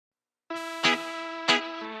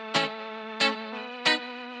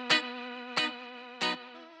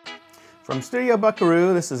From Studio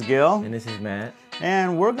Buckaroo, this is Gil. And this is Matt.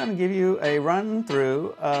 And we're going to give you a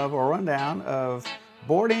run-through of, or rundown of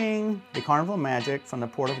boarding the Carnival Magic from the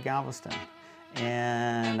Port of Galveston.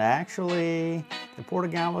 And actually, the Port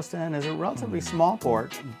of Galveston is a relatively small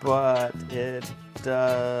port, but it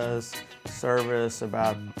does service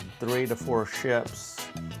about 3 to 4 ships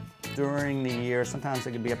during the year. Sometimes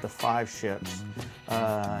it could be up to 5 ships,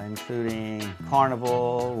 including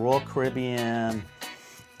Carnival, Royal Caribbean,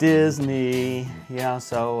 Disney,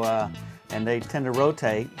 and they tend to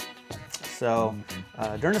rotate. So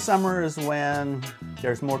during the summer is when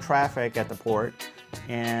there's more traffic at the port,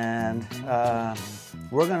 and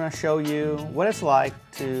we're going to show you what it's like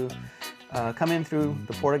to come in through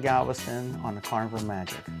the Port of Galveston on the Carnival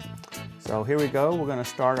Magic. So here we go. We're going to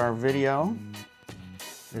start our video.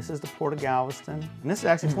 This is the Port of Galveston, and this is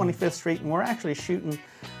actually 25th Street, and we're actually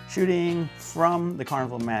shooting from the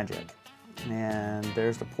Carnival Magic. And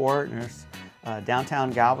there's the port, and there's downtown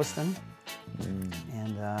Galveston.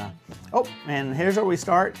 And here's where we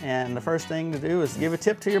start, and the first thing to do is give a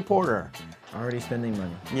tip to your porter. Already spending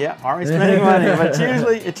money. Yeah, already spending money, but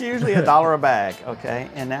it's usually $1 a bag, okay?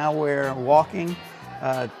 And now we're walking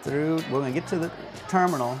through, we're gonna get to the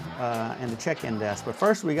terminal and the check-in desk, but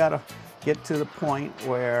first we gotta get to the point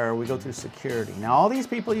where we go through security. Now all these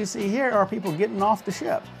people you see here are people getting off the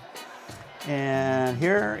ship. And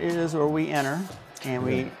here is where we enter, and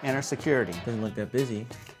we enter security. Doesn't look that busy.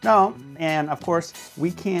 No, and of course, we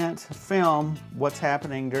can't film what's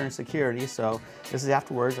happening during security, so this is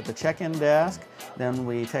afterwards at the check-in desk. Then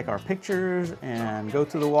we take our pictures and go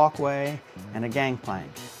through the walkway and a gangplank.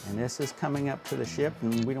 And this is coming up to the ship,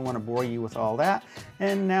 and we don't want to bore you with all that.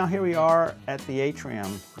 And now here we are at the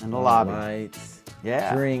atrium in the lobby. Lights,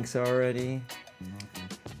 yeah, drinks already.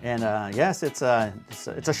 And yes, it's a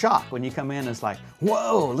shock when you come in. It's like,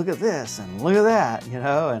 whoa, look at this and look at that, you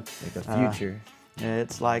know. And like a future.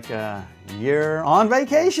 It's like you're on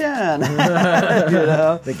vacation, you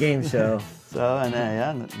know. The game show. So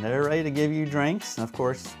and they're ready to give you drinks. And of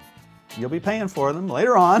course, you'll be paying for them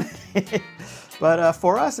later on. But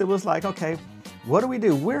for us, it was like, okay, what do we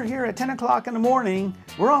do? We're here at 10 o'clock in the morning.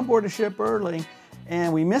 We're on board the ship early,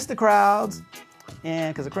 and we missed the crowds.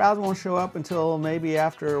 And because the crowds won't show up until maybe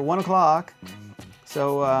after 1 o'clock.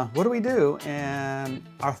 So what do we do? And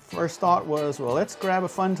our first thought was, well, let's grab a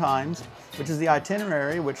Fun Times, which is the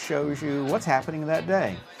itinerary, which shows you what's happening that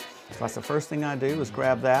day. So that's the first thing I do is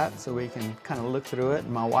grab that so we can kind of look through it.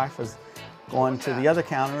 And my wife is going to the other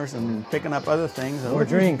counters and picking up other things. More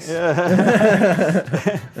drinks.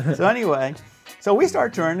 Yeah. So anyway, so we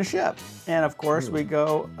start touring the ship. And of course, we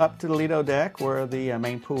go up to the Lido deck where the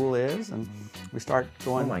main pool is. And we start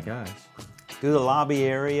going through the lobby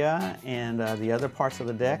area and the other parts of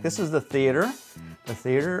the deck. This is the theater. The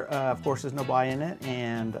theater, of course, there's nobody in it,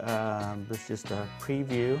 and it's just a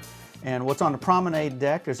preview. And what's on the promenade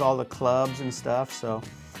deck, there's all the clubs and stuff. So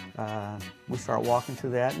we start walking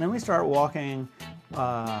through that, and then we start walking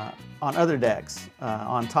on other decks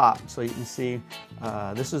on top. So you can see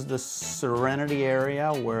this is the Serenity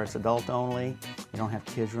area where it's adult only. You don't have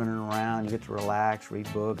kids running around. You get to relax,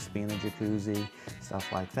 read books, be in the jacuzzi,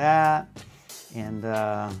 stuff like that. And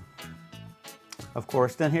of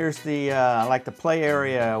course, then here's the like the play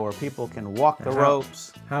area where people can walk the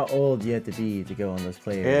ropes. How old do you have to be to go on those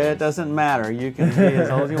play areas? It doesn't matter. You can be as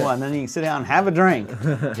old as you want. Then you can sit down and have a drink,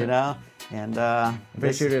 you know. And I'm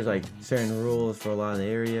pretty sure there's like certain rules for a lot of the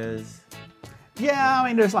areas. Yeah, I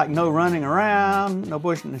mean, there's like no running around, no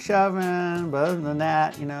pushing and shoving, but other than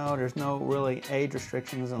that, you know, there's no really age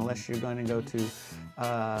restrictions unless you're going to go to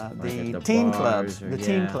the teen clubs,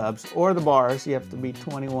 teen clubs, or the bars. You have to be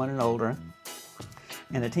 21 and older.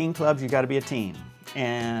 And the teen clubs, you got to be a teen.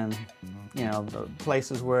 And you know, the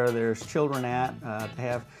places where there's children at, they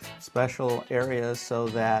have special areas so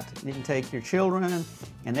that you can take your children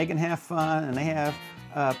and they can have fun, and they have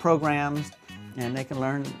programs, and they can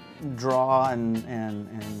learn draw and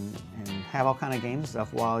have all kind of games and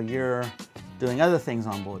stuff while you're doing other things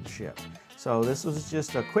on board the ship. So this was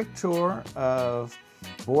just a quick tour of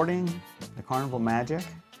boarding the Carnival Magic,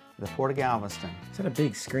 the Port of Galveston. Is that a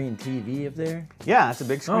big screen TV up there? Yeah, it's a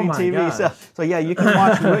big screen TV. So yeah, you can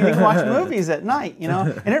watch movies at night, you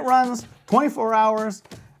know, and it runs 24 hours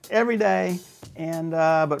every day. And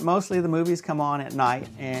but mostly the movies come on at night,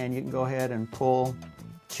 and you can go ahead and pull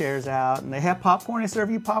chairs out, and they have popcorn. They serve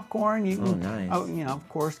you popcorn. You can, nice. You know, of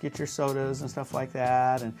course, get your sodas and stuff like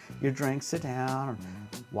that, and your drinks. Sit down and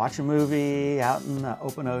watch a movie out in the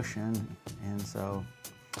open ocean, and so.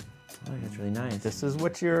 Oh, that's really nice. This is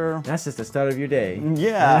what you're... That's just the start of your day.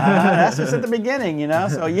 Yeah, that's just at the beginning, you know.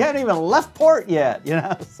 So you haven't even left port yet, you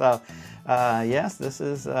know. So yes, this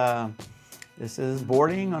is This is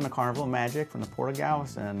boarding on the Carnival Magic from the Port of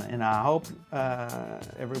Galveston, and I hope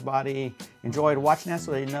everybody enjoyed watching that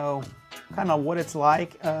so they know kind of what it's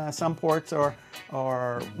like. Some ports are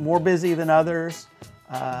more busy than others,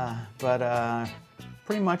 but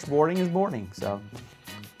pretty much boarding is boarding. So.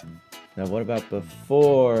 Now, what about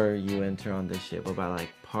before you enter on the ship? What about like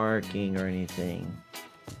parking or anything?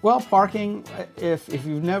 Well, parking, if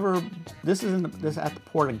you've never, this is at the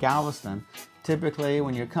Port of Galveston. Typically,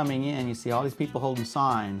 when you're coming in, you see all these people holding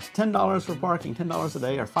signs, $10 for parking, $10 a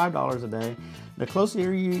day, or $5 a day. The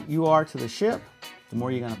closer you are to the ship, the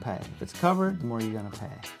more you're going to pay. If it's covered, the more you're going to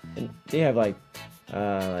pay. And they have like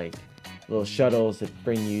little shuttles that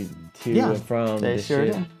bring you to and from the ship.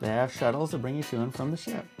 They sure do. They have shuttles that bring you to and from the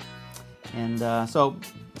ship. And so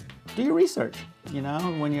do your research. You know,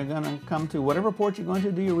 when you're going to come to whatever port you're going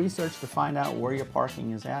to, do your research to find out where your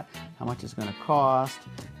parking is at, how much it's going to cost,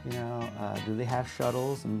 you know, do they have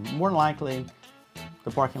shuttles? And more than likely, the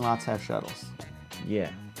parking lots have shuttles. Yeah.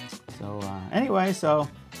 So anyway,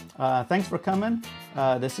 thanks for coming.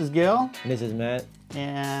 This is Gil. And this is Matt.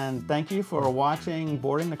 And thank you for watching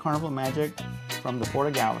Boarding the Carnival Magic from the Port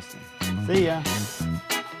of Galveston. See ya.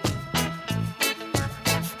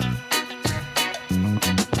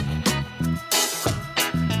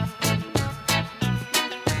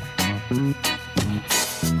 Mm-hmm.